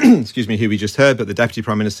 excuse me, who we just heard, but the Deputy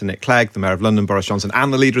Prime Minister, Nick Clegg, the Mayor of London, Boris Johnson,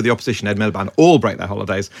 and the Leader of the Opposition, Ed Miliband, all break their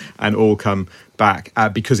holidays and all come back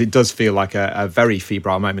because it does feel like a very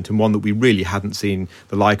febrile moment, and one that we really hadn't seen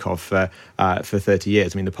the like of for 30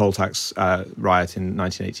 years. I mean, the poll tax riot in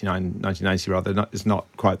 1990 rather, is not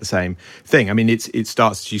quite the same thing. I mean, it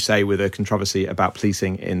starts, as you say, with a controversy about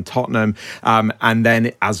policing in Tottenham, and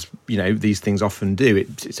then, as these things often do,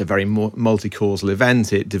 it's a very multi-causal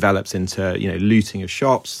event. It develops into looting of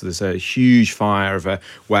shops. There's a huge fire of a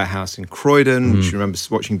warehouse in Croydon, which you remember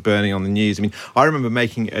watching burning on the news. I mean, I remember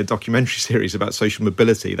making a documentary series about that social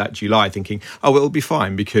mobility that July, thinking, oh, it'll be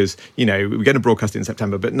fine because, we're going to broadcast it in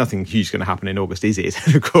September, but nothing huge is going to happen in August, is it?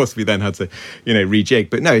 And of course, we then had to, rejig.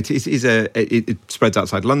 But no, it spreads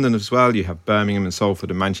outside London as well. You have Birmingham and Salford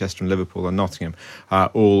and Manchester and Liverpool and Nottingham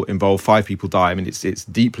all involved. 5 people die. I mean, it's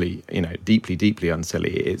deeply, deeply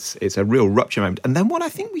unsilly. It's a real rupture moment. And then what I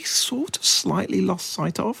think we sort of slightly lost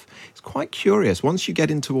sight of, it's quite curious. Once you get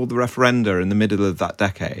into all the referenda in the middle of that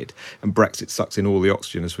decade and Brexit sucks in all the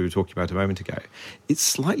oxygen, as we were talking about a moment ago, it's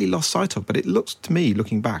slightly lost sight of. But it looks to me,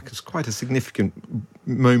 looking back, as quite a significant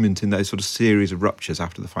moment in those sort of series of ruptures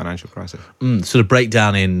after the financial crisis. Sort of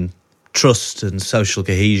breakdown in trust and social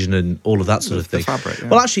cohesion and all of that sort of thing. The fabric, yeah.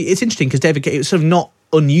 Well, actually, it's interesting because it was sort of not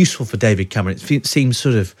unuseful for David Cameron. It seems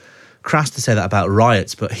sort of crass to say that about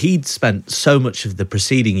riots, but he'd spent so much of the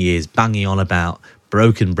preceding years banging on about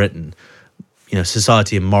broken Britain,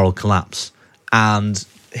 society and moral collapse. And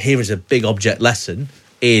here is a big object lesson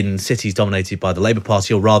in cities dominated by the Labour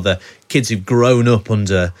Party, or rather kids who've grown up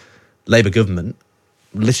under Labour government,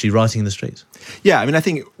 literally rioting in the streets. Yeah, I mean, I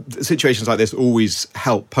think situations like this always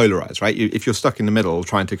help polarise, right? If you're stuck in the middle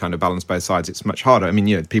trying to kind of balance both sides, it's much harder. I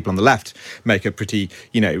mean, people on the left make a pretty,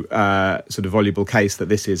 sort of voluble case that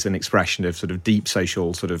this is an expression of sort of deep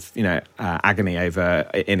social sort of, agony over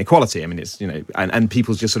inequality. I mean, it's, and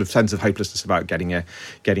people's just sort of sense of hopelessness about getting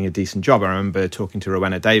a decent job. I remember talking to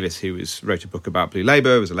Rowena Davis, who wrote a book about Blue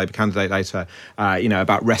Labour, was a Labour candidate later,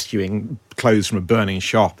 about rescuing clothes from a burning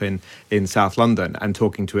shop in South London, and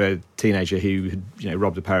talking to a teenager who had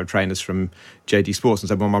robbed a pair of trainers from JD Sports and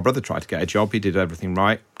said, well, my brother tried to get a job, he did everything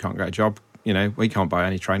right, can't get a job, we can't buy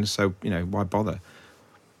any trainers, so why bother?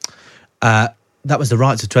 That was the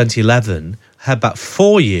riots of 2011. Head back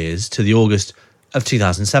 4 years to the August of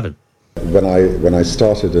 2007. When I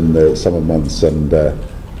started in the summer months, and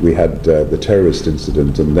we had the terrorist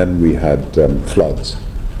incident, and then we had floods,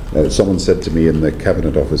 someone said to me in the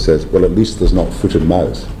cabinet office, well, at least there's not foot and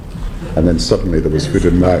mouth. And then suddenly there was foot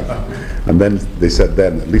and mouth. And then they said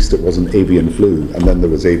at least it wasn't avian flu. And then there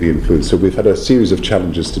was avian flu. So we've had a series of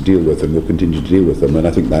challenges to deal with, and we'll continue to deal with them. And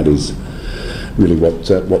I think that is really what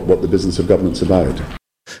the business of government's about.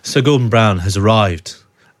 So Gordon Brown has arrived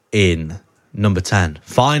in number 10,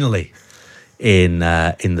 finally, in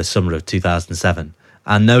the summer of 2007.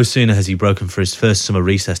 And no sooner has he broken for his first summer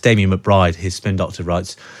recess. Damien McBride, his spin doctor,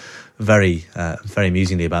 writes very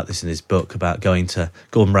amusingly about this in his book, about going to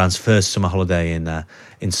Gordon Brown's first summer holiday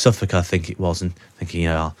in Suffolk, I think it was, and thinking,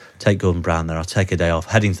 I'll take Gordon Brown there, I'll take a day off,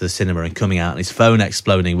 heading to the cinema and coming out and his phone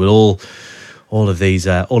exploding with all of these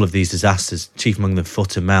disasters, chief among them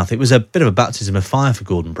foot and mouth. It was a bit of a baptism of fire for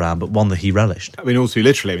Gordon Brown, but one that he relished. I mean, also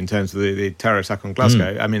literally in terms of the terror attack on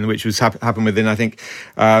Glasgow. I mean, which was happened within, I think,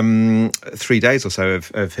 3 days or so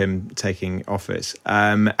of him taking office.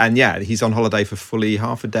 And yeah, he's on holiday for fully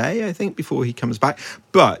half a day, I think, before he comes back.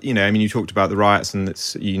 But you talked about the riots and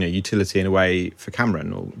its utility in a way for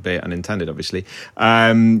Cameron, albeit unintended, obviously.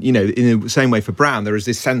 In the same way for Brown, there is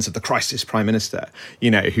this sense of the crisis prime minister,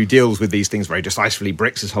 who deals with these things very decisively,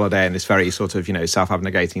 bricks his holiday in this very sort of,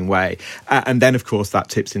 self-abnegating way. And then, of course, that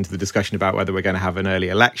tips into the discussion about whether we're going to have an early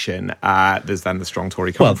election. There's then the strong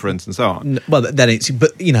Tory conference and so on. Well, then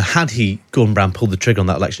had Gordon Brown pulled the trigger on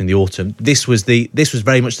that election in the autumn, this was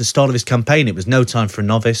very much the start of his campaign. It was no time for a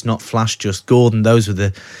novice, not Flash, just Gordon. Those were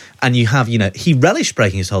and you have, he relished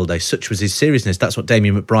breaking his holiday. Such was his seriousness. That's what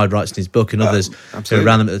Damien McBride writes in his book, and others who were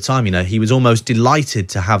around him at the time. He was almost delighted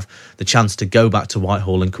to have the chance to go back to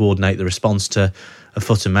Whitehall and coordinate the response to a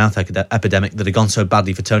foot and mouth epidemic that had gone so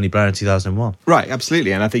badly for Tony Blair in 2001. Right,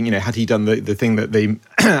 absolutely. And I think, had he done the thing that the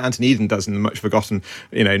Anthony Eden does in the much forgotten,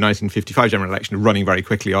 1955 general election, running very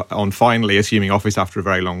quickly on finally assuming office after a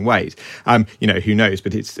very long wait, who knows?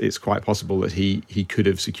 But it's quite possible that he could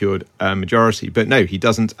have secured a majority. But no, he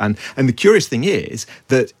doesn't. And the curious thing is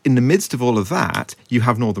that in the midst of all of that, you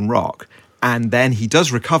have Northern Rock. And then he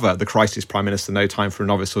does recover the crisis prime minister, no time for a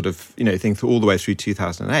novice sort of, thing all the way through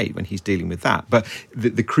 2008 when he's dealing with that. But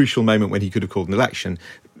the crucial moment when he could have called an election,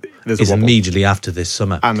 there's a wobble. Immediately after this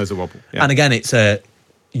summer. And there's a wobble. Yeah. And again, it's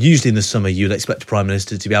usually in the summer you'd expect a prime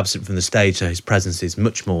minister to be absent from the stage, so his presence is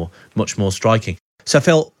much more striking. So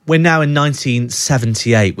Phil, we're now in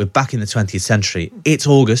 1978. We're back in the 20th century. It's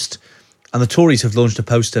August. And the Tories have launched a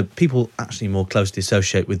poster people actually more closely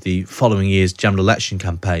associate with the following year's general election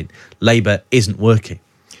campaign. Labour isn't working.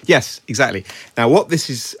 Yes, exactly. Now, what this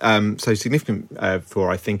is so significant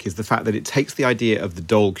for, I think, is the fact that it takes the idea of the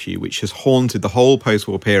dole queue, which has haunted the whole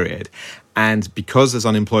post-war period, And because there's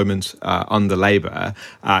unemployment under Labour,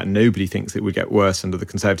 nobody thinks it would get worse under the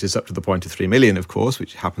Conservatives up to the point of 3 million, of course,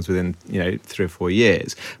 which happens within 3 or 4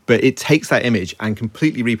 years. But it takes that image and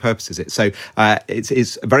completely repurposes it. So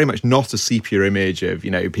it's very much not a sepia image of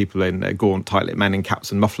people in gaunt, tight-lit men in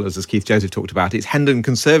caps and mufflers, as Keith Joseph talked about. It's Hendon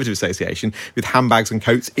Conservative Association with handbags and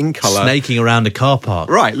coats in colour, snaking around a car park,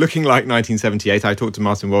 right, looking like 1978. I talked to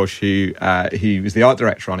Martin Walsh, who was the art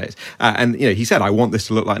director on it, and he said, "I want this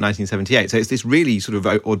to look like 1978." So it's this really sort of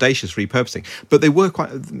audacious repurposing. But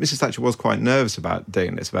Mrs. Thatcher was quite nervous about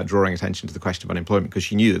doing this, about drawing attention to the question of unemployment, because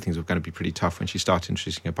she knew that things were going to be pretty tough when she started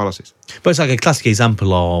introducing her policies. But it's like a classic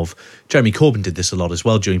example of Jeremy Corbyn did this a lot as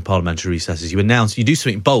well during parliamentary recesses. You do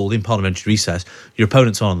something bold in parliamentary recess, your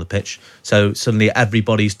opponents are on the pitch, so suddenly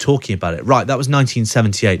everybody's talking about it. Right, that was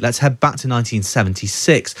 1978. Let's head back to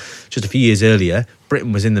 1976. Just a few years earlier,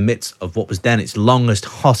 Britain was in the midst of what was then its longest,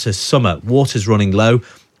 hottest summer. Water's running low,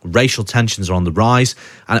 racial tensions are on the rise,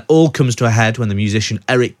 and it all comes to a head when the musician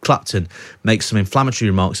Eric Clapton makes some inflammatory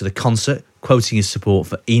remarks at a concert, quoting his support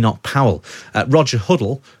for Enoch Powell. Roger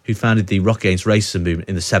Huddle, who founded the Rock Against Racism movement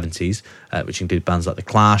in the 70s, which included bands like The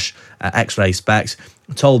Clash, X-Ray Specs,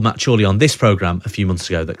 told Matt Chorley on this programme a few months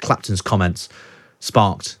ago that Clapton's comments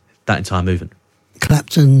sparked that entire movement.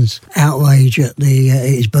 Clapton's outrage at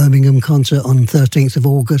his Birmingham concert on 13th of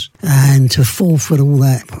August, and to fall for all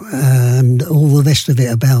that and all the rest of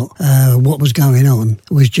it about what was going on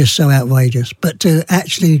was just so outrageous. But to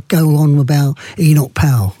actually go on about Enoch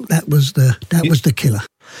Powell, that was the killer.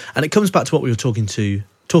 And it comes back to what we were talking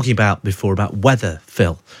about before about weather,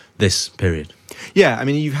 Phil, this period. Yeah, I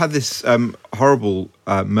mean, you've had this horrible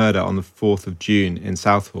murder on the 4th of June in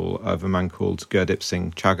Southall of a man called Gurdeep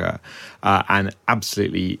Singh Chaggar, and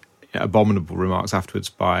absolutely abominable remarks afterwards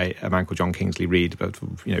by a man called John Kingsley Reid, about,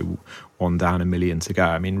 one down a million to go.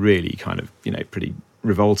 I mean, really kind of, pretty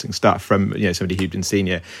revolting stuff from, somebody who'd been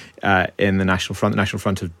senior in the National Front. The National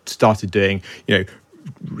Front had started doing,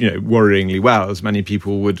 worryingly well, as many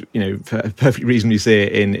people would, perfectly reasonably see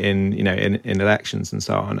it in elections and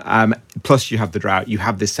so on. Plus, you have the drought. You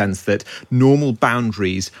have this sense that normal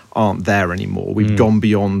boundaries aren't there anymore. We've gone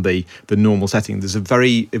beyond the normal setting. There's a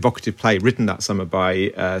very evocative play written that summer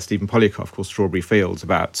by Stephen Polyakov called Strawberry Fields,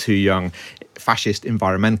 about two young fascist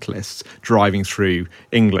environmentalists driving through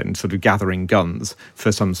England, sort of gathering guns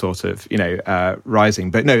for some sort of,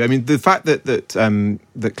 rising. But no, I mean, the fact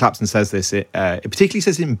that Clapton says this, particularly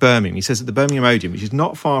says it in Birmingham. He says at the Birmingham Odeon, which is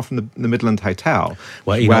not far from the Midland Hotel,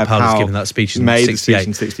 where Enoch Powell has given that speech in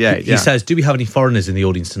 68. He says, "Do we have any foreigners in the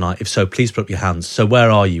audience tonight? If so, please put up your hands. So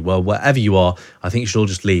where are you? Well, wherever you are, I think you should all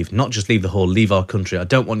just leave. Not just leave the hall, leave our country. I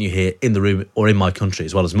don't want you here in the room or in my country,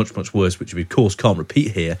 as well as much, much worse, which we, of course, can't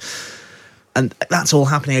repeat here." And that's all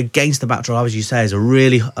happening against the backdrop, as you say, is a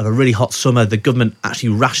really hot summer. The government actually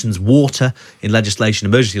rations water in legislation,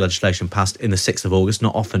 emergency legislation passed in the 6th of August.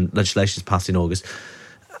 Not often legislation is passed in August.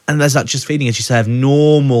 And there's that just feeling, as you say, of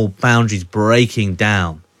normal boundaries breaking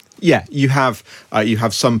down. Yeah, you have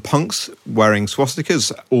some punks wearing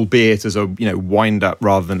swastikas, albeit as a wind up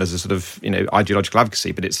rather than as a sort of ideological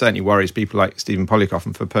advocacy. But it certainly worries people like Stephen Polyakov,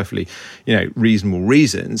 and for perfectly reasonable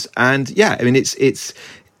reasons. And yeah, I mean it's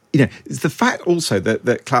the fact also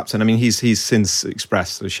that Clapton, I mean, he's since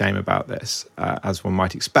expressed sort of shame about this, as one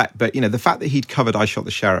might expect. But, the fact that he'd covered I Shot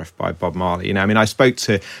the Sheriff by Bob Marley, I mean, I spoke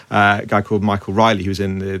to a guy called Michael Riley, who was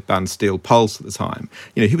in the band Steel Pulse at the time.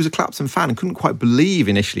 He was a Clapton fan and couldn't quite believe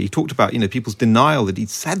initially. He talked about, people's denial that he'd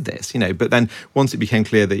said this, but then once it became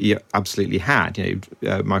clear that he absolutely had,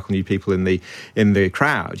 Michael knew people in the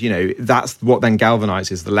crowd, that's what then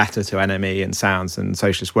galvanises the letter to NME and Sounds and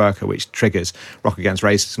Socialist Worker, which triggers Rock Against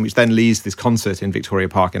Racism, which then leads this concert in Victoria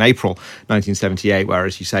Park in April 1978, where,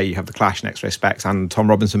 as you say, you have the Clash and X-Ray Specs and Tom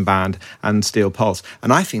Robinson Band and Steel Pulse.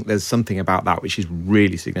 And I think there's something about that which is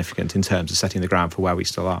really significant in terms of setting the ground for where we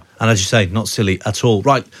still are. And as you say, not silly at all.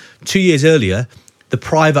 Right, 2 years earlier, the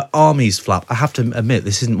Private Armies flap. I have to admit,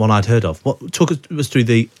 this isn't one I'd heard of. Talk us through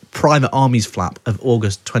the Private Armies flap of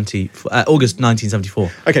August 1974.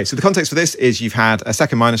 Okay, so the context for this is you've had a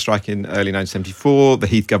second miners' strike in early 1974. The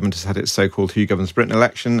Heath government has had its so-called Who Governs Britain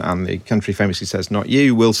election, and the country famously says not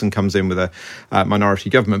you. Wilson comes in with a minority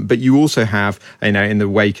government. But you also have, in the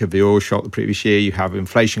wake of the oil shock the previous year, you have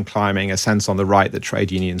inflation climbing, a sense on the right that trade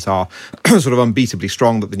unions are sort of unbeatably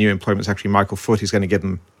strong, that the new Employment Secretary, Michael Foot, is going to give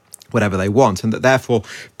them whatever they want, and that therefore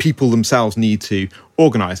people themselves need to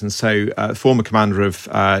organised. And so former commander of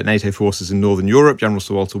NATO forces in Northern Europe, General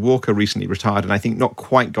Sir Walter Walker, recently retired, and I think not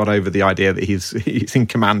quite got over the idea that he's in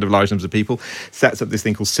command of large numbers of people, sets up this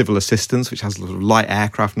thing called civil assistance, which has a lot of light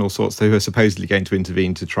aircraft and all sorts, who are supposedly going to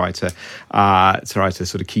intervene to try to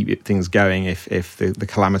sort of keep things going if the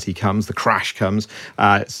calamity comes, the crash comes.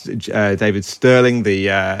 David Sterling, the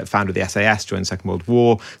founder of the SAS during the Second World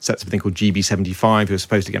War, sets up a thing called GB75, who are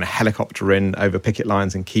supposed to get a helicopter in over picket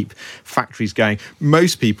lines and keep factories going.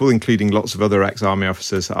 Most people, including lots of other ex-army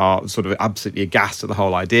officers, are sort of absolutely aghast at the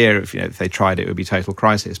whole idea. If they tried it would be total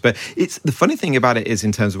crisis. But it's the funny thing about it is,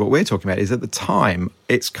 in terms of what we're talking about, is at the time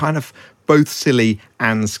it's kind of both silly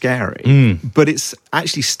and scary. But it's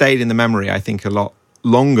actually stayed in the memory, I think, a lot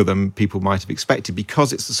longer than people might have expected,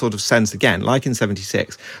 because it's the sort of sense, again, like in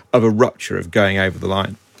 76, of a rupture, of going over the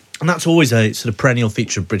line. And that's always a sort of perennial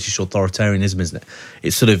feature of British authoritarianism, isn't it?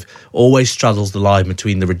 It sort of always straddles the line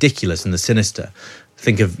between the ridiculous and the sinister.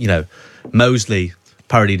 Think of, Mosley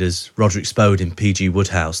parodied as Roderick Spode in P.G.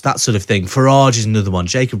 Wodehouse, that sort of thing. Farage is another one.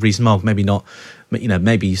 Jacob Rees-Mogg, maybe not,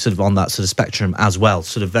 maybe sort of on that sort of spectrum as well,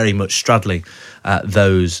 sort of very much straddling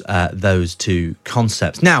those two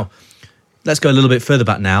concepts. Now, let's go a little bit further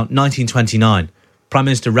back now. 1929, Prime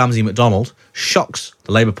Minister Ramsay MacDonald shocks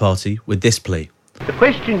the Labour Party with this plea. The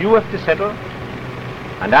question you have to settle,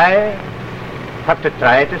 and I have to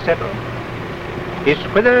try to settle, is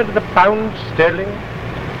whether the pound sterling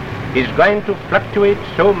is going to fluctuate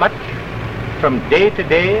so much from day to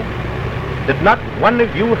day that not one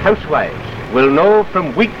of you housewives will know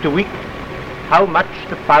from week to week how much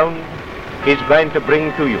the pound is going to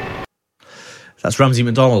bring to you. That's Ramsay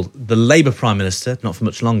MacDonald, the Labour Prime Minister, not for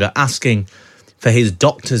much longer, asking for his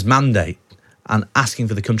doctor's mandate and asking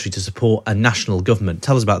for the country to support a national government.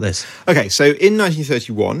 Tell us about this. Okay, so in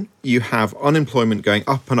 1931, you have unemployment going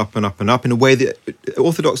up and up and up and up in a way that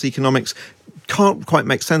orthodox economics can't quite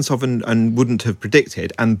make sense of and wouldn't have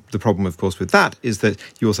predicted. And the problem, of course, with that is that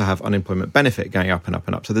you also have unemployment benefit going up and up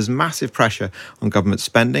and up. So there's massive pressure on government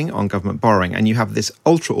spending, on government borrowing. And you have this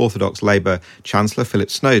ultra-orthodox Labour Chancellor, Philip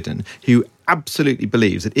Snowdon, who absolutely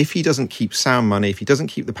believes that if he doesn't keep sound money, if he doesn't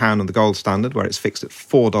keep the pound on the gold standard, where it's fixed at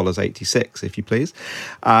 $4.86, if you please,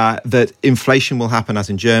 that inflation will happen as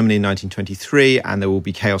in Germany in 1923, and there will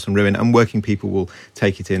be chaos and ruin, and working people will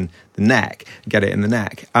take it in the neck, get it in the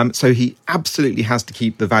neck. So he absolutely has to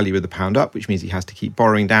keep the value of the pound up, which means he has to keep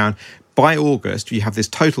borrowing down. By August, you have this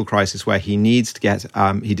total crisis where he needs to get,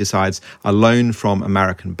 he decides, a loan from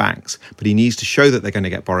American banks. But he needs to show that they're going to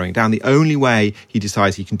get borrowing down. The only way he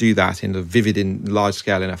decides he can do that in a vivid, in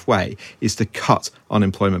large-scale enough way is to cut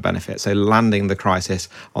unemployment benefits, so landing the crisis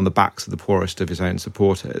on the backs of the poorest of his own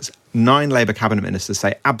supporters. 9 Labour cabinet ministers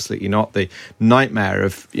say absolutely not. The nightmare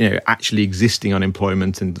of, actually existing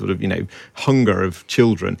unemployment and sort of, hunger of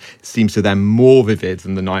children seems to them more vivid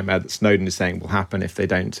than the nightmare that Snowdon is saying will happen if they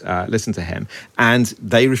don't listen to him. And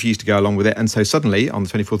they refuse to go along with it. And so suddenly, on the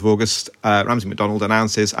 24th of August, Ramsay MacDonald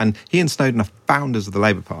announces, and he and Snowdon are founders of the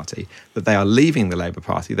Labour Party, that they are leaving the Labour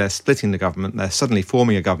Party. They're splitting the government. They're suddenly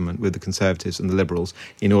forming a government with the Conservatives and the Liberals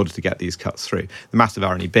in order to get these cuts through. The massive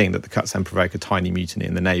irony being that the cuts then provoke a tiny mutiny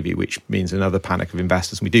in the Navy, which means another panic of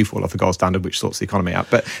investors. And we do fall off the gold standard, which sorts the economy out.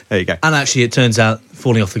 But there you go. And actually, it turns out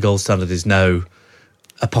falling off the gold standard is no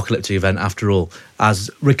apocalyptic event after all,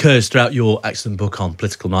 as recurs throughout your excellent book on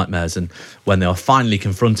political nightmares. And when they are finally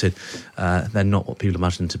confronted, they're not what people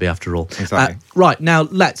imagine them to be after all. Exactly. Right, now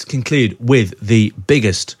let's conclude with the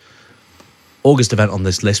biggest August event on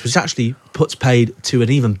this list, which actually puts paid to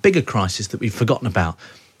an even bigger crisis that we've forgotten about.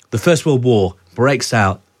 The First World War breaks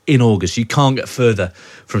out in August. You can't get further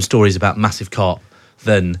from stories about massive carp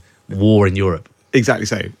than war in Europe. Exactly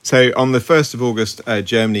so. So on the 1st of August,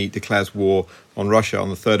 Germany declares war on Russia. On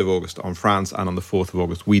the 3rd of August, on France. And on the 4th of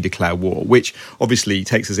August, we declare war, which obviously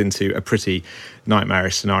takes us into a pretty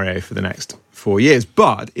nightmarish scenario for the next 4 years.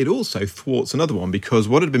 But it also thwarts another one, because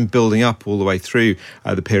what had been building up all the way through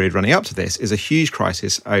the period running up to this is a huge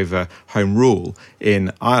crisis over home rule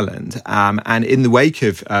in Ireland. And in the wake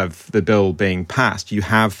of the bill being passed, you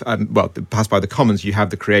have, passed by the Commons, you have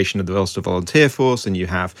the creation of the Ulster Volunteer Force, and you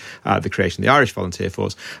have the creation of the Irish Volunteer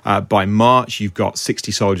Force. By March, you've got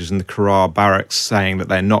 60 soldiers in the Carrara barracks saying that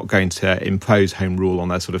they're not going to impose home rule on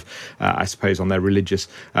their sort of, I suppose, on their religious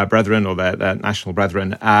brethren or their national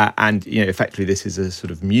brethren. And, effectively, this is a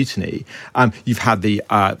sort of mutiny. You've had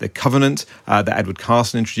the covenant that Edward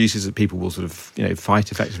Carson introduces, that people will sort of,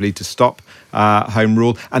 fight effectively to stop home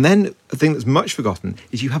rule. And then a thing that's much forgotten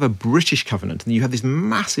is you have a British covenant, and you have this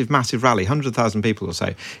massive, massive rally, 100,000 people or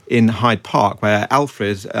so, in Hyde Park, where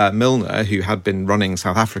Alfred Milner, who had been running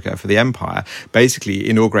South Africa for the Empire, basically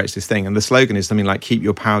inaugurates this thing, and the slogan is something like "Keep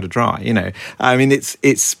your powder dry." I mean,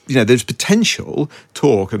 it's there's potential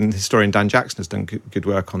talk, and historian Dan Jackson has done good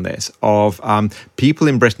work on this, of people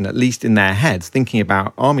in Britain, at least in their heads, thinking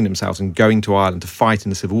about arming themselves and going to Ireland to fight in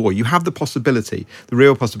the Civil War. You have the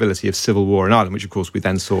real possibility of civil war in Ireland, which of course we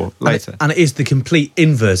then saw later. And it is the complete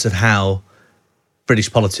inverse of how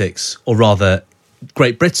British politics, or rather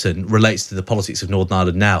Great Britain, relates to the politics of Northern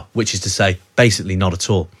Ireland now, which is to say, basically not at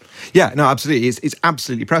all. Yeah, no, absolutely. It's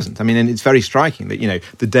absolutely present. I mean, and it's very striking that,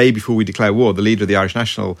 the day before we declare war, the leader of the Irish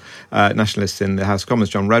nationalists in the House of Commons,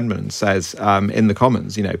 John Redmond, says in the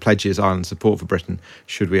Commons, pledges Ireland's support for Britain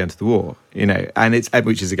should we enter the war, and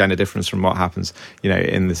which is again a difference from what happens,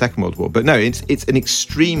 in the Second World War. But no, it's an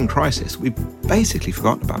extreme crisis we've basically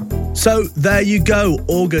forgotten about. So there you go.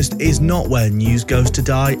 August is not where news goes to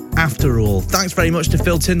die after all. Thanks very much to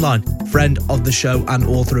Phil Tinline, friend of the show and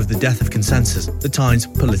author of The Death of Consensus, the Times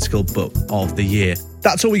Political Book of the Year.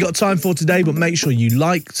 That's all we got time for today, but make sure you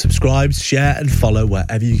like, subscribe, share and follow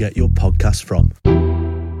wherever you get your podcasts from.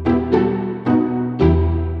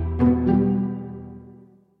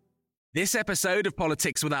 This episode of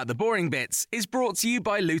Politics Without the Boring Bits is brought to you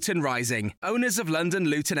by Luton Rising, owners of London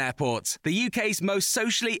Luton Airport, the UK's most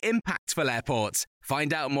socially impactful airport.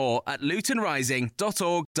 Find out more at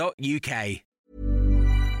lutonrising.org.uk.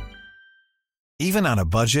 Even on a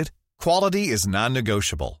budget, quality is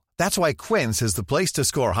non-negotiable. That's why Quince is the place to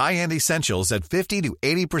score high-end essentials at 50 to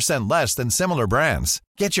 80% less than similar brands.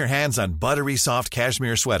 Get your hands on buttery soft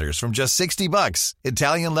cashmere sweaters from just $60,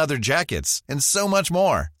 Italian leather jackets, and so much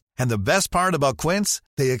more. And the best part about Quince,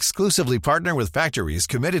 they exclusively partner with factories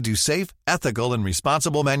committed to safe, ethical, and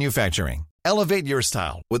responsible manufacturing. Elevate your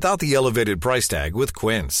style without the elevated price tag with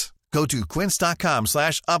Quince. Go to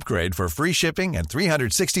quince.com/upgrade for free shipping and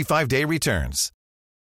 365-day returns.